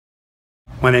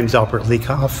My name is Albert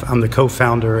Leakoff. I'm the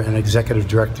co-founder and executive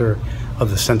director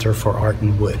of the Center for Art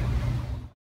and Wood.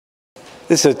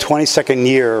 This is the 22nd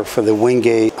year for the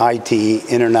Windgate ITE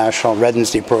International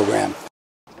Residency Program.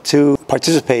 To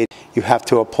participate, you have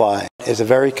to apply. It's a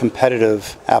very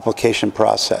competitive application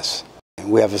process.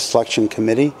 We have a selection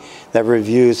committee that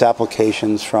reviews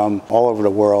applications from all over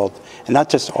the world, and not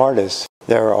just artists.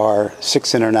 There are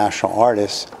 6 international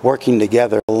artists working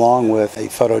together along with a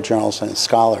photojournalist and a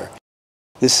scholar.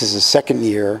 This is the second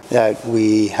year that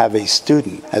we have a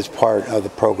student as part of the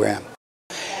program.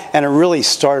 And it really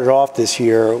started off this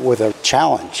year with a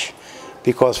challenge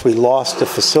because we lost the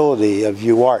facility of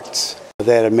UArts.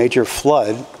 They had a major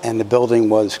flood and the building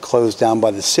was closed down by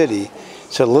the city.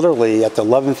 So literally at the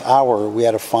 11th hour, we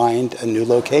had to find a new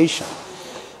location.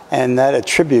 And that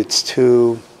attributes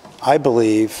to, I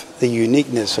believe, the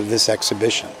uniqueness of this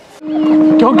exhibition.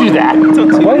 Don't do that.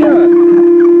 Why not?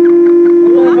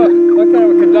 What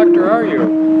kind of a conductor are you?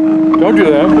 Don't do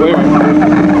that. Wait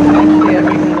a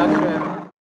minute.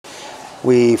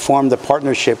 We formed a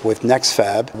partnership with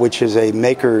NextFab, which is a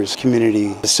makers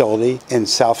community facility in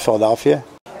South Philadelphia.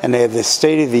 And they have the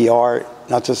state-of-the-art,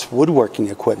 not just woodworking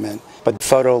equipment, but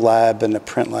photo lab and the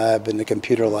print lab and the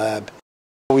computer lab.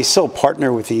 We still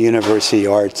partner with the University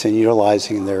Arts in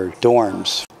utilizing their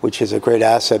dorms, which is a great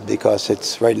asset because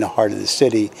it's right in the heart of the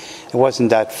city. It wasn't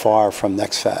that far from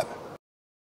NextFab.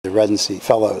 The residency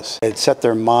fellows had set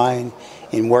their mind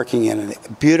in working in a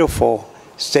beautiful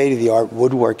state-of-the-art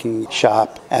woodworking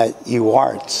shop at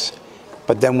UArts.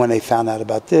 But then when they found out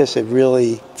about this, it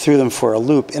really threw them for a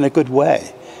loop in a good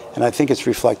way. And I think it's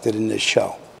reflected in this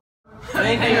show.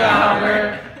 Thank you,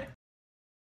 Albert.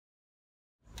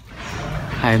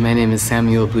 Hi, my name is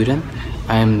Samuel Budin.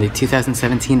 I'm the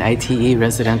 2017 ITE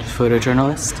resident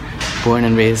photojournalist, born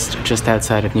and raised just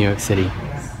outside of New York City.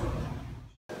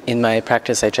 In my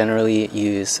practice, I generally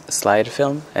use slide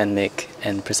film and make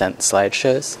and present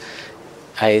slideshows.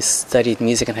 I studied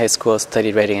music in high school,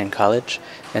 studied writing in college,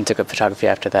 and took up photography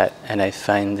after that. And I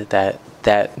find that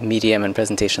that medium and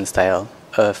presentation style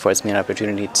affords me an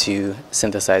opportunity to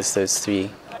synthesize those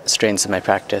 3 strains of my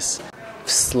practice.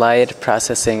 Slide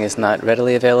processing is not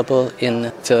readily available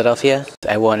in Philadelphia.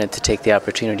 I wanted to take the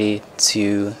opportunity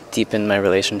to deepen my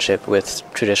relationship with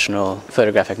traditional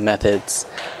photographic methods.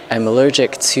 I'm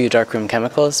allergic to darkroom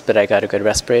chemicals, but I got a good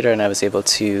respirator and I was able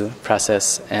to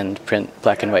process and print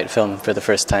black and white film for the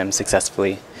first time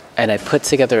successfully. And I put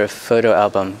together a photo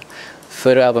album.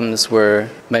 Photo albums were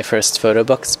my first photo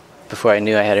books. Before I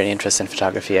knew I had any interest in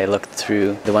photography, I looked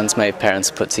through the ones my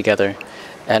parents put together,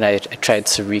 and I tried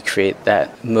to recreate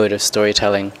that mode of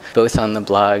storytelling, both on the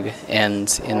blog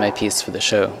and in my piece for the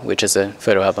show, which is a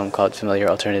photo album called Familiar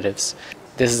Alternatives.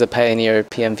 This is a Pioneer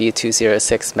PMV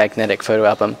 206 magnetic photo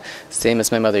album, same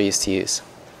as my mother used to use.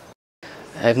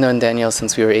 I've known Daniel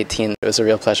since we were 18. It was a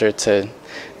real pleasure to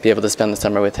be able to spend the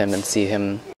summer with him and see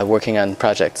him working on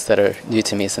projects that are new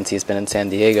to me since he's been in San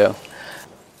Diego.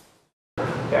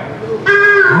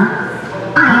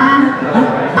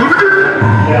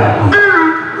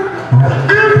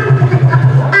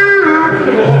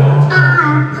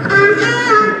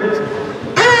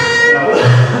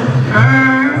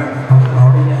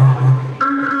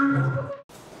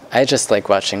 I just like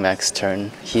watching Max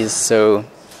turn. He's so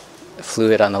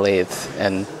fluid on the lathe,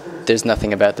 and there's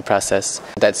nothing about the process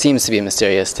that seems to be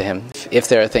mysterious to him. If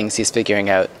there are things he's figuring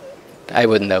out, I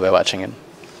wouldn't know by watching him.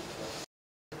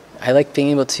 I like being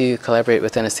able to collaborate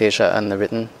with Anastasia on the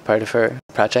written part of her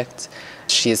project.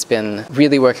 She's been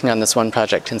really working on this one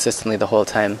project consistently the whole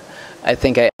time. I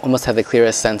think I almost have the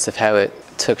clearest sense of how it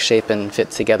took shape and fit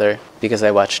together because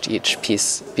I watched each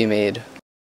piece be made.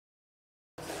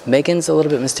 Megan's a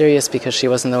little bit mysterious because she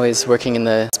wasn't always working in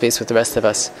the space with the rest of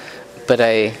us, but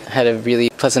I had a really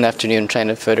pleasant afternoon trying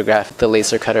to photograph the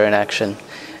laser cutter in action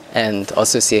and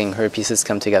also seeing her pieces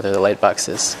come together, the light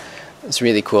boxes. It's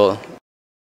really cool.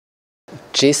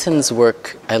 Jason's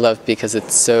work I love because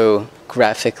it's so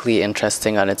graphically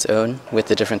interesting on its own with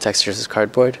the different textures of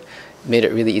cardboard. It made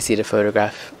it really easy to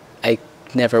photograph. I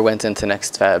never went into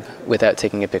NextFab without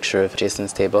taking a picture of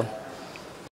Jason's table.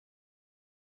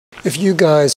 If you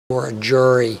guys were a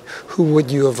jury, who would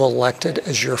you have elected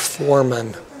as your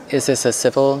foreman? Is this a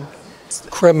civil?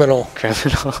 Criminal.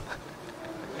 Criminal.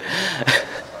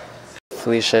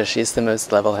 Felicia, she's the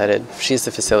most level-headed. She's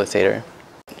the facilitator.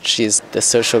 She's the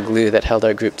social glue that held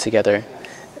our group together.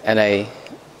 And I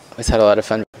always had a lot of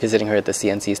fun visiting her at the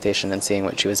CNC station and seeing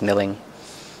what she was milling.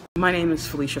 My name is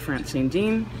Felicia Francine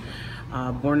Dean,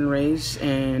 born and raised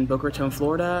in Boca Raton,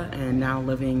 Florida, and now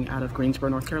living out of Greensboro,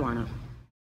 North Carolina.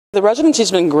 The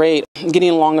residency's been great, getting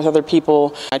along with other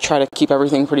people. I try to keep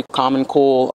everything pretty calm and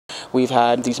cool. We've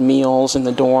had these meals in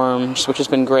the dorms, which has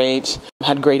been great.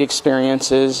 Had great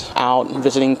experiences out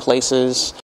visiting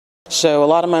places. So a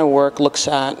lot of my work looks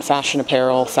at fashion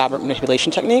apparel, fabric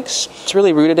manipulation techniques. It's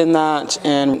really rooted in that,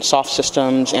 and soft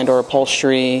systems and or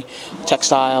upholstery,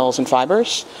 textiles and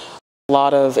fibers. A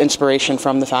lot of inspiration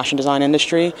from the fashion design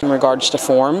industry in regards to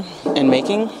form and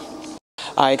making.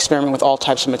 I experiment with all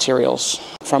types of materials,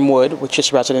 from wood, which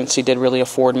this residency did really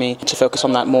afford me to focus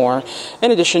on that more,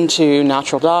 in addition to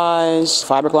natural dyes,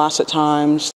 fiberglass at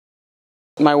times.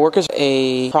 My work is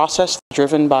a process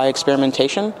driven by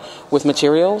experimentation with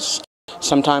materials,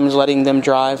 sometimes letting them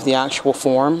drive the actual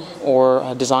form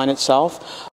or design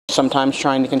itself, sometimes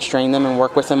trying to constrain them and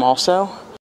work with them also.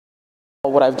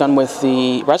 What I've done with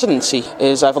the residency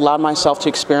is I've allowed myself to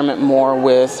experiment more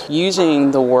with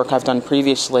using the work I've done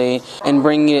previously and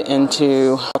bringing it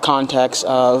into a context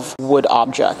of wood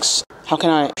objects. How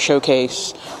can I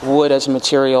showcase wood as a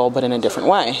material but in a different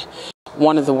way?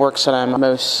 One of the works that I'm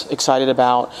most excited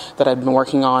about that I've been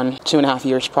working on 2.5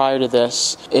 years prior to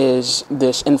this is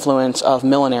this influence of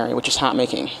millinery, which is hat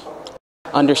making.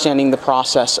 Understanding the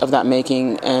process of that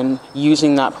making and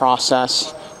using that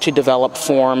process to develop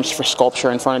forms for sculpture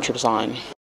and furniture design.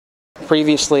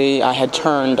 Previously, I had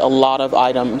turned a lot of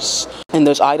items, and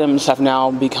those items have now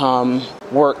become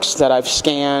works that I've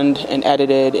scanned and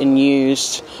edited and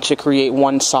used to create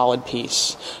one solid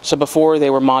piece. So before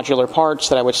they were modular parts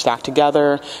that I would stack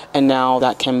together, and now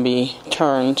that can be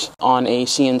turned on a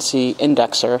CNC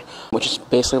indexer, which is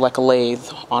basically like a lathe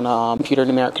on a computer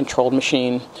numeric controlled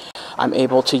machine. I'm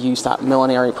able to use that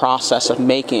millinery process of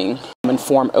making and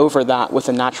form over that with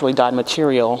a naturally dyed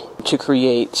material to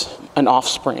create an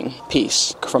offspring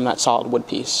piece from that solid wood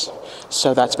piece.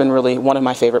 So that's been really one of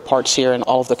my favorite parts here in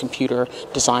all of the computer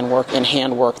design work and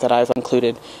hand work that I've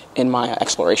included in my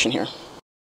exploration here.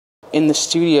 In the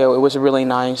studio, it was really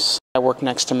nice. I worked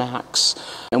next to Max,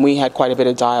 and we had quite a bit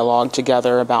of dialogue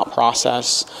together about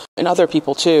process, and other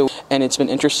people too. And it's been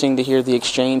interesting to hear the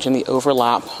exchange and the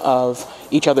overlap of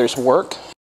each other's work.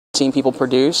 Seeing people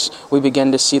produce, we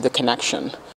begin to see the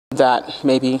connection that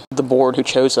maybe the board who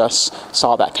chose us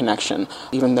saw that connection.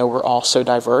 Even though we're all so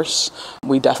diverse,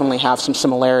 we definitely have some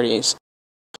similarities.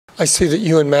 I see that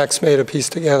you and Max made a piece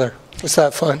together. Was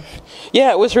that fun?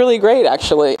 Yeah, it was really great,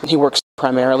 actually. He works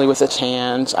primarily with his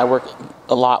hands. I work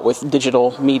a lot with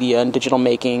digital media and digital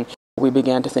making. We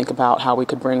began to think about how we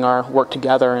could bring our work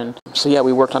together. And so, yeah,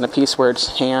 we worked on a piece where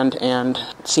it's hand and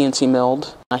CNC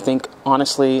milled. I think,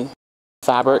 honestly,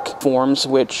 fabric forms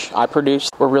which I produced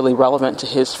were really relevant to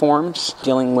his forms,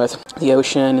 dealing with the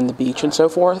ocean and the beach and so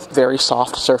forth. Very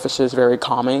soft surfaces, very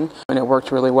calming, and it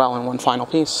worked really well in one final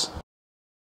piece.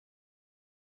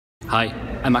 Hi,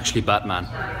 I'm actually Batman.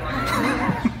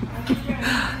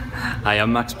 Hi,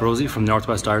 I'm Max Brosi from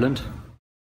Northwest Ireland.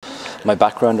 My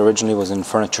background originally was in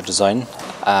furniture design,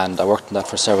 and I worked in that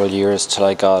for several years till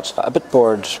I got a bit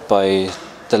bored by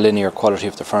the linear quality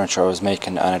of the furniture I was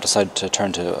making, and I decided to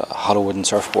turn to hollow wooden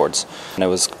surfboards. And I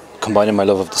was combining my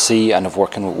love of the sea and of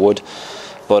working with wood,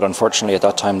 but unfortunately at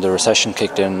that time the recession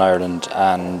kicked in Ireland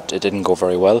and it didn't go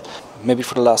very well. Maybe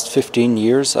for the last 15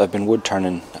 years I've been wood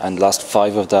turning, and the last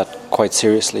 5 of that quite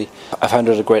seriously. I found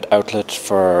it a great outlet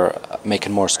for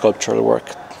making more sculptural work,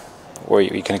 where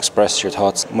you can express your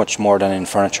thoughts much more than in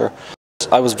furniture.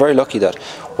 I was very lucky that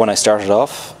when I started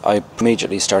off, I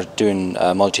immediately started doing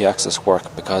multi-axis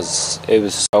work because it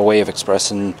was a way of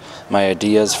expressing my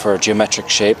ideas for geometric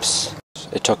shapes.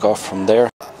 It took off from there.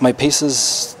 My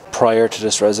pieces prior to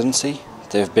this residency,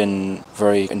 they've been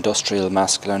very industrial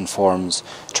masculine forms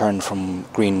turned from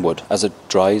green wood. As it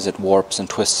dries, it warps and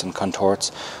twists and contorts,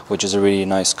 which is a really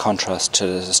nice contrast to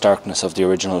the starkness of the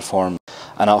original form.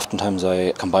 And oftentimes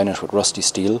I combine it with rusty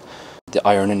steel. The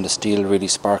iron in the steel really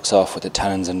sparks off with the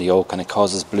tannins in the oak, and it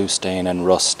causes blue stain and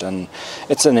rust, and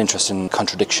it's an interesting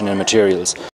contradiction in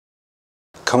materials.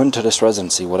 Coming to this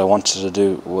residency, what I wanted to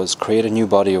do was create a new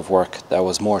body of work that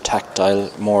was more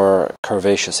tactile, more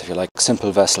curvaceous, if you like,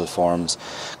 simple vessel forms,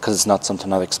 because it's not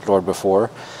something I've explored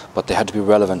before, but they had to be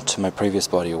relevant to my previous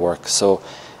body of work. So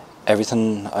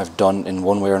everything I've done in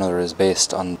one way or another is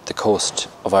based on the coast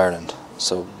of Ireland.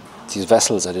 So these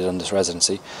vessels I did on this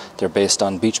residency, they're based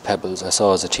on beach pebbles I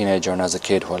saw as a teenager and as a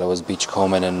kid while I was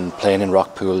beachcombing and playing in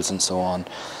rock pools and so on.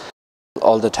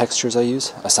 All the textures I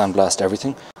use, I sandblast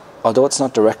everything. Although it's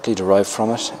not directly derived from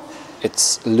it,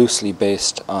 It's loosely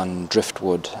based on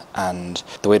driftwood, and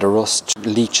the way the rust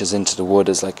leaches into the wood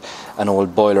is like an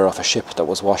old boiler off a ship that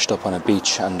was washed up on a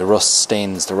beach, and the rust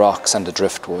stains the rocks and the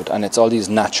driftwood, and it's all these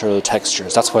natural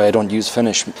textures. That's why I don't use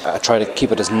finish. I try to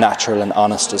keep it as natural and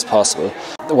honest as possible.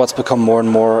 What's become more and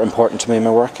more important to me in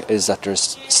my work is that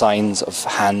there's signs of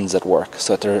hands at work,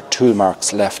 so that there are tool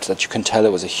marks left that you can tell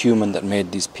it was a human that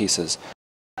made these pieces.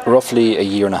 Roughly a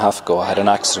year and a half ago, I had an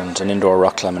accident, an indoor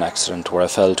rock climbing accident, where I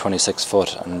fell 26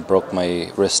 foot and broke my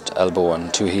wrist, elbow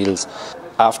and 2 heels.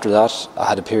 After that, I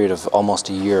had a period of almost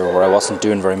a year where I wasn't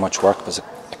doing very much work because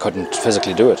I couldn't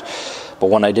physically do it. But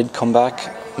when I did come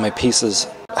back, my pieces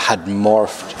had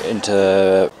morphed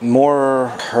into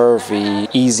more curvy,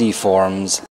 easy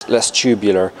forms, less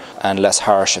tubular and less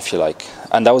harsh, if you like.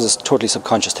 And that was a totally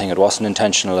subconscious thing. It wasn't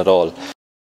intentional at all.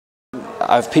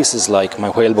 I have pieces like my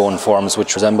whalebone forms,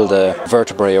 which resemble the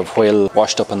vertebrae of whale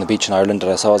washed up on the beach in Ireland that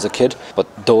I saw as a kid,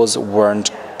 but those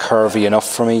weren't curvy enough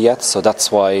for me yet, so that's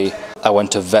why I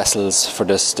went to vessels for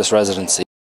this residency.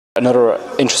 Another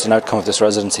interesting outcome of this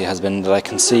residency has been that I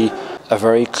can see a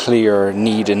very clear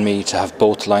need in me to have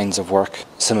both lines of work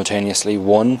simultaneously.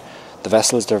 One, the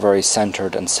vessels, they're very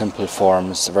centred and simple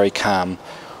forms, very calm,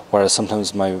 whereas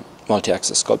sometimes my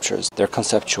multi-axis sculptures, they're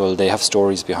conceptual, they have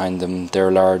stories behind them,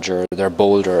 they're larger, they're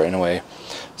bolder in a way.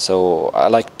 So I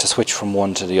like to switch from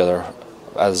one to the other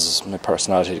as my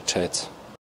personality dictates.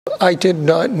 I did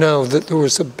not know that there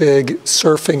was a big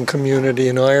surfing community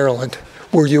in Ireland.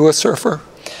 Were you a surfer?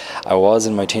 I was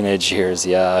in my teenage years,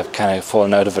 yeah. I've kind of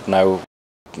fallen out of it now.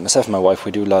 Myself and my wife,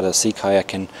 we do a lot of sea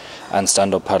kayaking and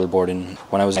stand-up paddleboarding.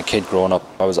 When I was a kid growing up,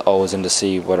 I was always in the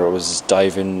sea, whether it was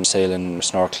diving, sailing,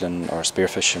 snorkeling or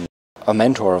spearfishing. A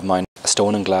mentor of mine, a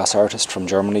stone and glass artist from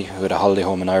Germany who had a holiday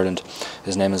home in Ireland,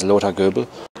 his name is Leto.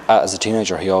 As a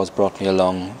teenager, he always brought me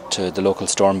along to the local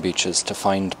storm beaches to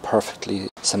find perfectly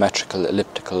symmetrical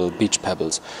elliptical beach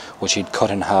pebbles, which he'd cut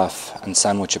in half and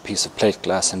sandwich a piece of plate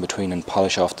glass in between and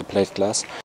polish off the plate glass.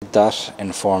 That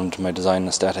informed my design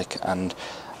aesthetic, and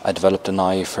I developed an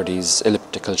eye for these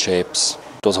elliptical shapes.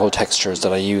 Those whole textures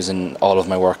that I use in all of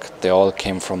my work, they all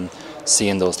came from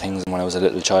seeing those things when I was a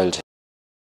little child.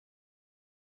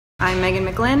 I'm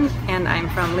McGlynn, and I'm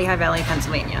from Lehigh Valley,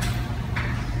 Pennsylvania.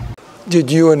 Did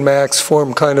you and Max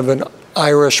form kind of an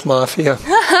Irish mafia?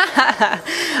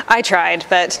 I tried,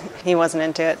 but he wasn't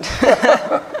into it.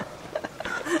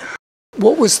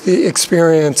 What was the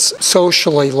experience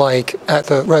socially like at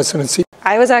the residency?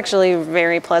 I was actually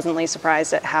very pleasantly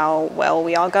surprised at how well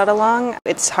we all got along.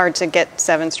 It's hard to get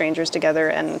 7 strangers together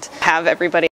and have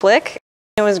everybody click.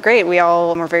 It was great. We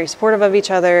all were very supportive of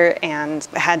each other and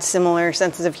had similar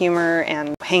senses of humor,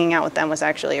 and hanging out with them was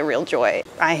actually a real joy.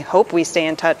 I hope we stay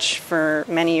in touch for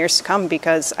many years to come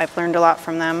because I've learned a lot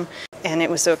from them, and it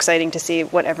was so exciting to see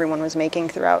what everyone was making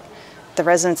throughout the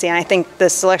residency. And I think the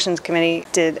selections committee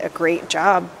did a great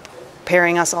job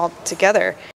pairing us all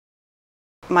together.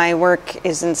 My work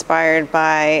is inspired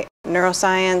by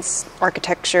neuroscience,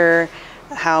 architecture,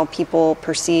 how people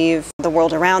perceive the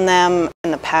world around them,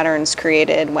 and the patterns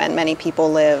created when many people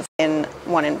live in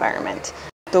one environment.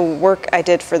 The work I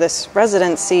did for this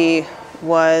residency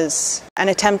was an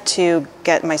attempt to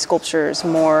get my sculptures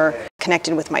more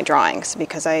connected with my drawings,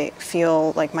 because I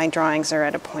feel like my drawings are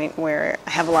at a point where I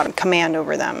have a lot of command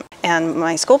over them. And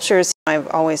my sculptures, I've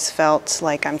always felt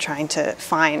like I'm trying to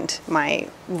find my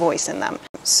voice in them.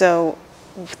 So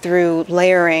through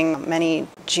layering many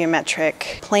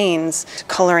geometric planes,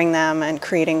 coloring them and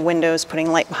creating windows,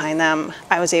 putting light behind them,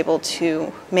 I was able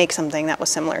to make something that was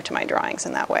similar to my drawings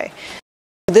in that way.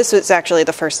 This was actually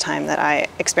the first time that I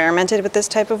experimented with this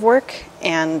type of work,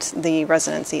 and the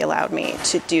residency allowed me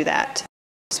to do that,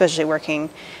 especially working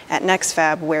at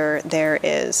NextFab, where there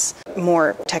is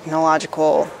more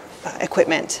technological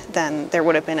equipment than there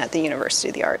would have been at the University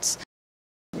of the Arts.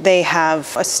 They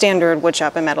have a standard wood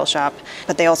shop and metal shop,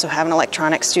 but they also have an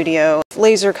electronics studio,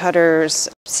 laser cutters,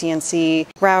 CNC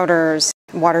routers,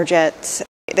 water jets.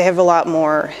 They have a lot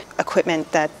more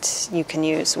equipment that you can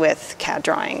use with CAD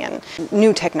drawing and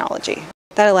new technology.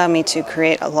 That allowed me to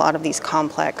create a lot of these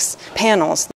complex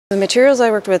panels. The materials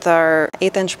I worked with are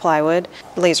 1/8" plywood,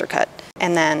 laser cut,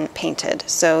 and then painted.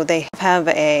 So they have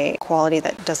a quality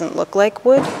that doesn't look like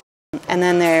wood. And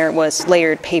then there was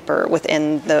layered paper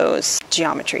within those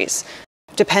geometries.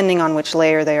 Depending on which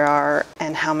layer they are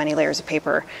and how many layers of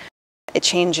paper, it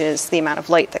changes the amount of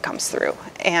light that comes through.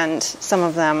 And some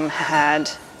of them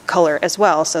had color as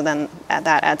well, so then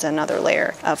that adds another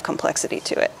layer of complexity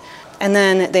to it. And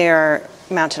then they are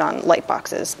mounted on light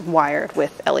boxes wired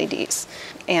with LEDs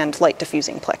and light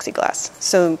diffusing plexiglass.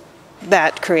 So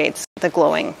that creates the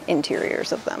glowing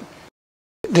interiors of them.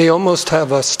 They almost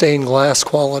have a stained glass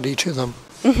quality to them.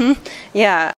 Mm-hmm.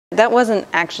 Yeah, that wasn't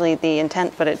actually the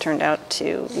intent, but it turned out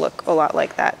to look a lot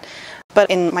like that.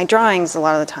 But in my drawings, a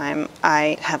lot of the time,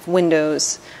 I have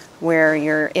windows where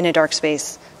you're in a dark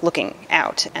space looking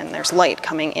out, and there's light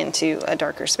coming into a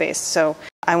darker space. So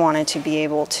I wanted to be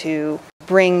able to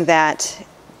bring that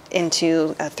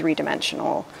into a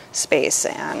three-dimensional space.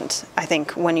 And I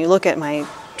think when you look at my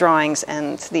drawings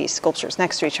and the sculptures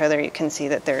next to each other, you can see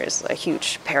that there is a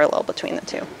huge parallel between the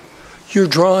two. Your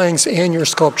drawings and your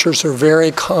sculptures are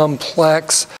very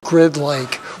complex,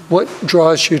 grid-like. What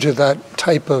draws you to that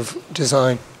type of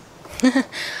design?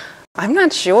 I'm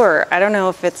not sure. I don't know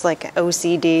if it's like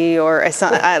OCD or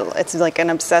it's like an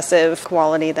obsessive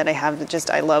quality that I have.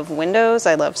 I love windows,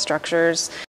 I love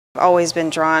structures. I've always been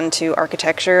drawn to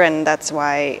architecture, and that's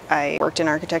why I worked in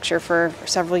architecture for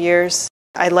several years.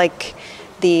 I like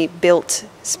the built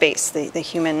space, the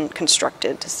human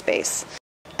constructed space.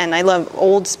 And I love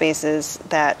old spaces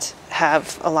that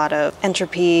have a lot of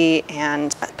entropy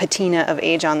and patina of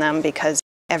age on them, because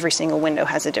every single window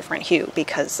has a different hue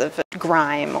because of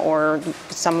grime, or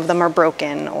some of them are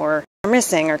broken or are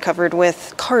missing or covered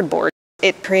with cardboard.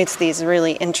 It creates these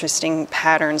really interesting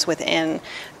patterns within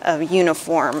a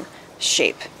uniform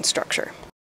shape and structure.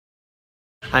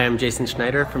 I am Jason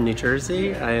Schneider from New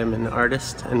Jersey. I am an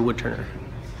artist and woodturner.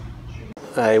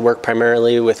 I work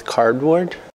primarily with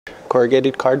cardboard,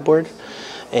 corrugated cardboard,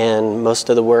 and most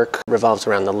of the work revolves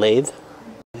around the lathe.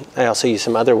 I also use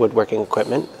some other woodworking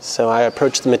equipment, so I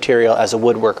approach the material as a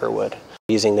woodworker would,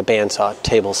 using the bandsaw,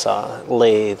 table saw,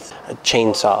 lathe, a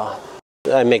chainsaw.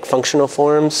 I make functional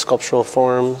forms, sculptural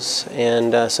forms,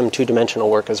 and some two-dimensional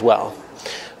work as well.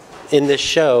 In this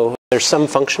show, there's some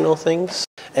functional things,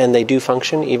 and they do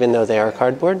function even though they are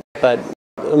cardboard, but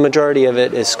the majority of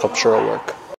it is sculptural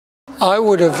work. I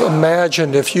would have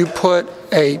imagined if you put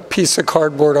a piece of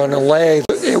cardboard on a lathe,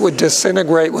 it would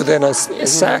disintegrate within a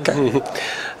second.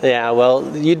 Yeah,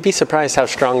 well, you'd be surprised how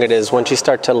strong it is. Once you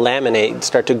start to laminate,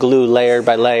 start to glue layer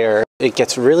by layer, it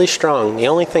gets really strong. The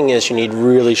only thing is you need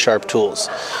really sharp tools.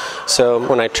 So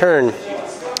when I turn,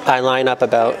 I line up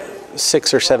about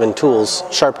 6 or 7 tools,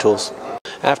 sharp tools.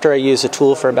 After I use a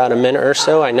tool for about a minute or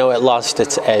so, I know it lost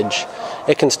its edge.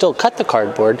 It can still cut the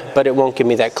cardboard, but it won't give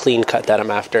me that clean cut that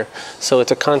I'm after. So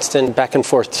it's a constant back and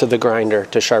forth to the grinder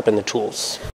to sharpen the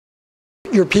tools.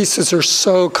 Your pieces are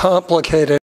so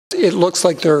complicated. It looks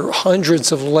like there are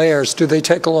hundreds of layers. Do they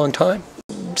take a long time?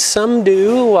 Some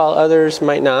do, while others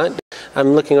might not.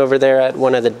 I'm looking over there at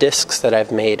one of the discs that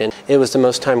I've made, and it was the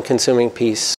most time-consuming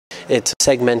piece. It's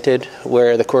segmented,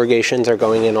 where the corrugations are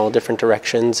going in all different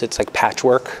directions. It's like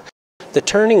patchwork. The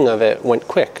turning of it went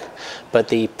quick, but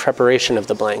the preparation of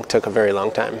the blank took a very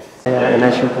long time. Yeah, and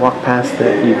as you walk past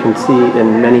it, you can see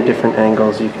in many different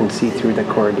angles, you can see through the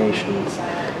corrugations.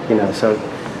 You know, so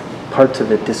parts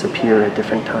of it disappear at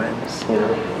different times, you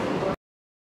know.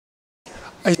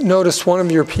 I noticed one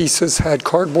of your pieces had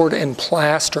cardboard and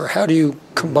plaster. How do you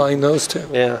combine those two?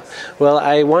 Yeah, well,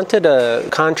 I wanted a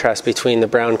contrast between the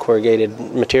brown corrugated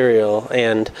material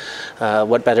and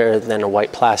what better than a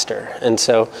white plaster. And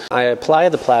so I apply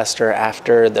the plaster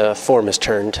after the form is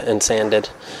turned and sanded.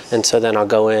 And so then I'll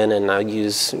go in and I'll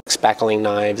use spackling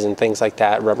knives and things like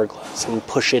that, rubber gloves, and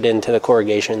push it into the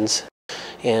corrugations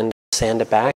and sand it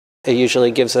back. It usually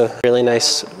gives a really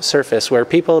nice surface where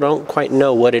people don't quite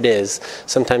know what it is.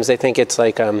 Sometimes they think it's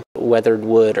like weathered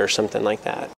wood or something like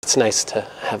that. It's nice to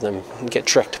have them get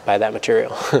tricked by that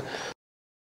material.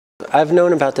 I've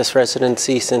known about this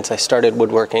residency since I started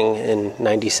woodworking in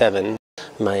 '97.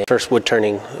 My first wood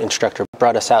turning instructor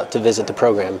brought us out to visit the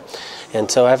program. And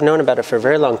so I've known about it for a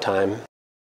very long time.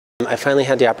 I finally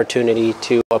had the opportunity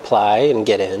to apply and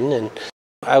get in, and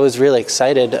I was really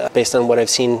excited based on what I've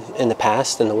seen in the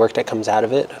past and the work that comes out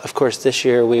of it. Of course, this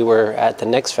year we were at the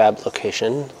next fab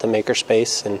location, the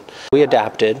Makerspace, and we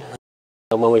adapted.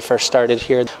 When we first started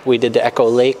here, we did the Echo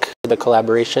Lake, the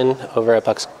collaboration over at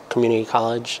Bucks Community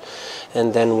College,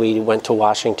 and then we went to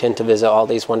Washington to visit all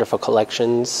these wonderful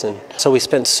collections. And so we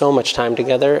spent so much time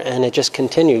together, and it just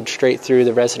continued straight through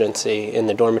the residency in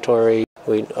the dormitory.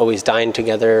 We'd always dine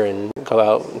together and go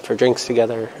out for drinks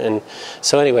together. And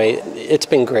so anyway, it's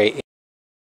been great.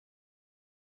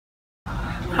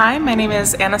 Hi, my name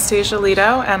is Anastasia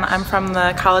Leto, and I'm from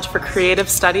the College for Creative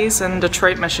Studies in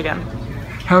Detroit, Michigan.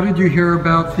 How did you hear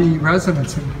about the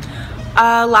residency?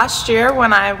 Last year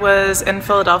when I was in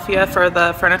Philadelphia for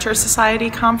the Furniture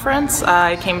Society conference,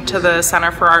 I came to the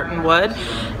Center for Art and Wood,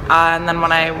 and then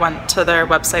when I went to their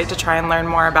website to try and learn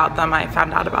more about them, I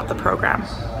found out about the program.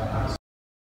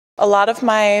 A lot of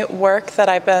my work that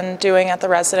I've been doing at the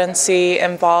residency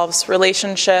involves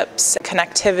relationships,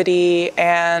 connectivity,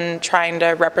 and trying to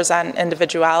represent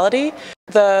individuality.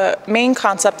 The main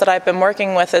concept that I've been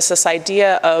working with is this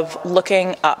idea of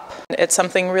looking up. It's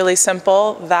something really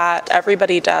simple that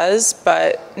everybody does,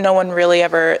 but no one really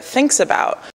ever thinks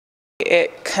about.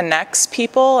 It connects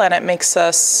people and it makes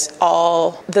us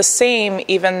all the same,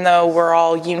 even though we're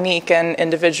all unique and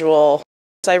individual.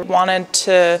 I wanted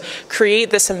to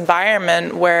create this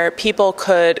environment where people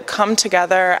could come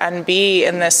together and be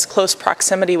in this close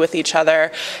proximity with each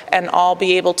other and all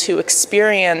be able to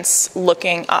experience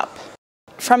looking up.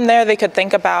 From there, they could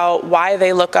think about why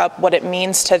they look up, what it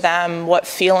means to them, what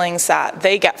feelings that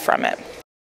they get from it.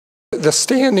 The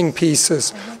standing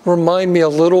pieces remind me a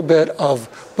little bit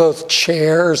of both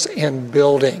chairs and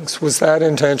buildings. Was that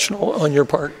intentional on your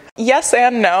part? Yes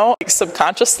and no,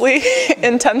 subconsciously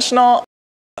intentional.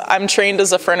 I'm trained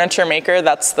as a furniture maker.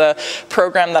 That's the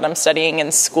program that I'm studying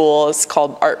in school. It's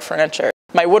called art furniture.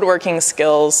 My woodworking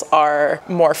skills are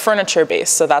more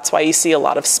furniture-based, so that's why you see a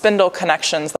lot of spindle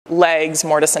connections, legs,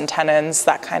 mortise and tenons,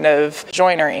 that kind of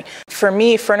joinery. For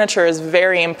me, furniture is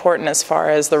very important as far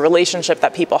as the relationship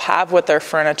that people have with their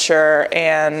furniture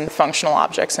and functional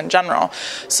objects in general.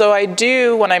 So I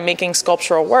do, when I'm making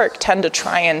sculptural work, tend to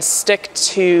try and stick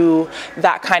to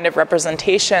that kind of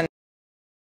representation.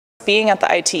 Being at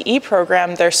the ITE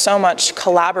program, there's so much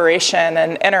collaboration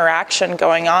and interaction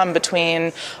going on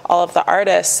between all of the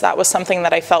artists. That was something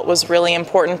that I felt was really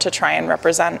important to try and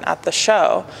represent at the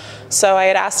show. So I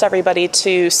had asked everybody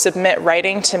to submit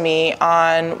writing to me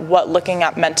on what looking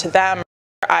up meant to them.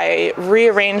 I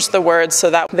rearranged the words so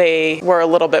that they were a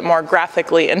little bit more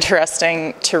graphically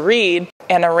interesting to read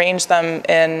and arranged them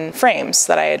in frames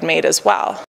that I had made as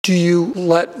well. Do you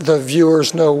let the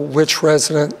viewers know which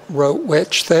resident wrote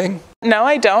which thing? No,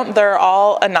 I don't. They're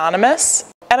all anonymous.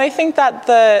 And I think that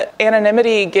the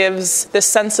anonymity gives this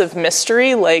sense of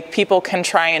mystery, like people can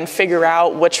try and figure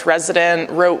out which resident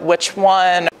wrote which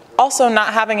one. Also,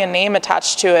 not having a name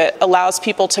attached to it allows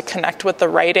people to connect with the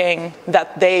writing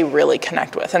that they really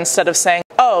connect with. Instead of saying,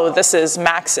 oh, this is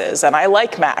Max's, and I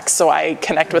like Max, so I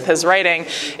connect with his writing,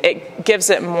 it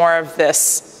gives it more of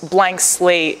this blank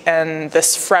slate and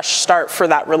this fresh start for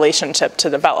that relationship to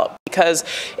develop. Because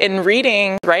in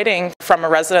writing from a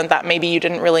resident that maybe you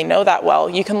didn't really know that well,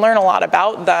 you can learn a lot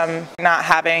about them not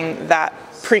having that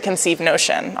preconceived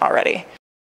notion already.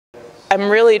 I'm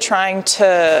really trying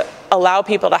to allow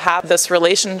people to have this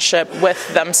relationship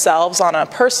with themselves on a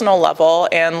personal level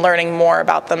and learning more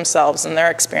about themselves and their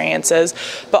experiences,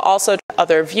 but also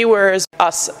other viewers,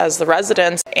 us as the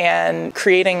residents, and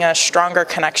creating a stronger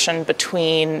connection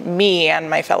between me and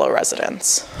my fellow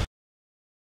residents.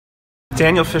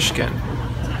 Daniel Fishkin,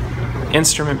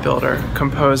 instrument builder,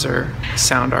 composer,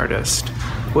 sound artist,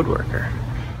 woodworker.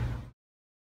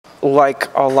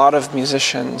 Like a lot of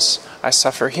musicians, I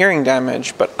suffer hearing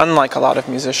damage, but unlike a lot of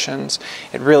musicians,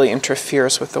 it really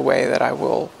interferes with the way that I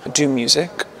will do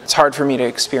music. It's hard for me to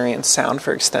experience sound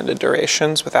for extended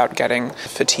durations without getting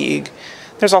fatigue.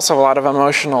 There's also a lot of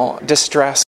emotional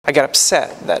distress. I get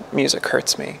upset that music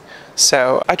hurts me.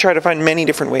 So I try to find many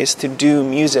different ways to do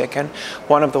music, and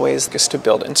one of the ways is to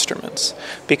build instruments.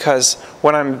 Because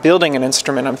when I'm building an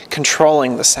instrument, I'm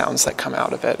controlling the sounds that come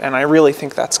out of it, and I really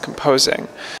think that's composing.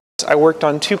 I worked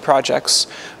on two projects,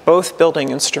 both building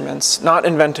instruments, not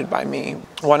invented by me.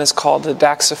 One is called the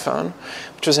Daxophone,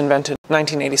 which was invented in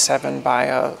 1987 by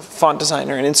a font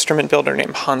designer and instrument builder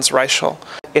named Hans Reichel.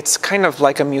 It's kind of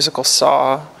like a musical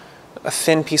saw, a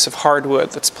thin piece of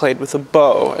hardwood that's played with a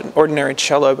bow, an ordinary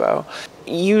cello bow.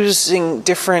 Using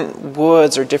different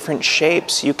woods or different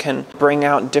shapes, you can bring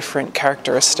out different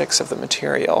characteristics of the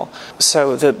material.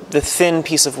 So the thin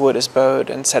piece of wood is bowed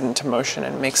and set into motion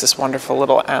and makes this wonderful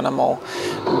little animal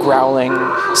growling,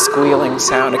 squealing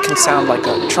sound. It can sound like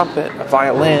a trumpet, a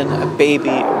violin, a baby,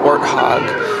 a warthog.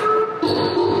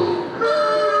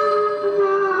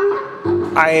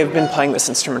 I have been playing this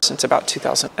instrument since about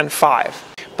 2005.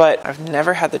 But I've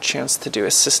never had the chance to do a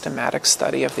systematic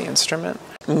study of the instrument,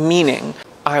 meaning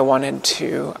I wanted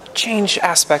to change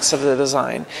aspects of the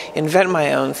design, invent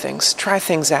my own things, try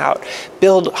things out,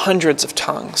 build hundreds of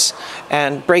tongues,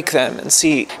 and break them and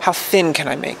see how thin can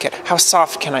I make it, how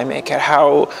soft can I make it,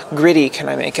 how gritty can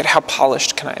I make it, how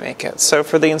polished can I make it. So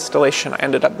for the installation, I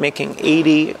ended up making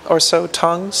 80 or so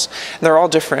tongues. They're all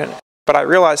different, but I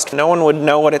realized no one would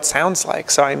know what it sounds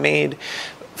like, so I made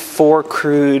 4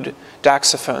 crude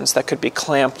daxophones that could be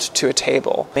clamped to a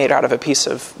table made out of a piece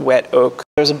of wet oak.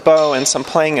 There's a bow and some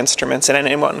playing instruments, and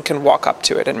anyone can walk up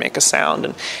to it and make a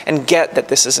sound and get that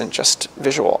this isn't just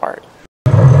visual art.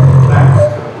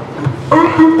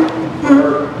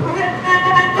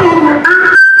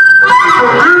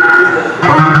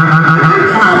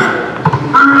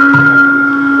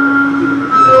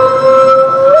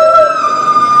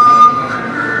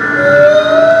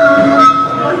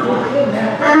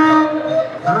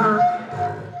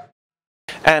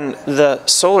 And the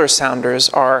solar sounders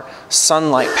are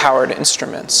sunlight-powered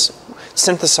instruments,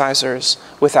 synthesizers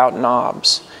without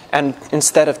knobs. And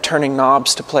instead of turning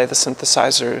knobs to play the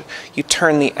synthesizer, you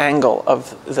turn the angle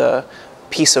of the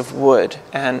piece of wood,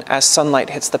 and as sunlight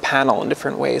hits the panel in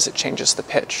different ways, it changes the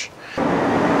pitch.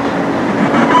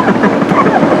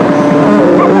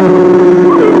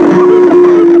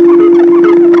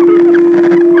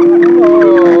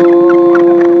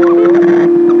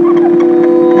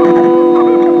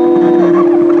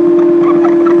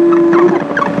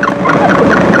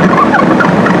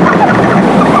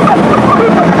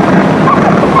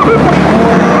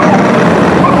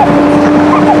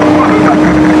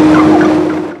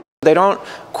 They don't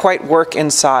quite work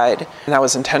inside, and that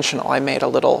was intentional. I made a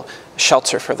little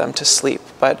shelter for them to sleep,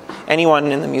 but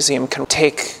anyone in the museum can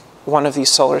take one of these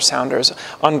solar sounders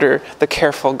under the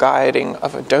careful guiding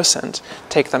of a docent,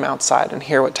 take them outside and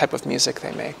hear what type of music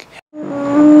they make.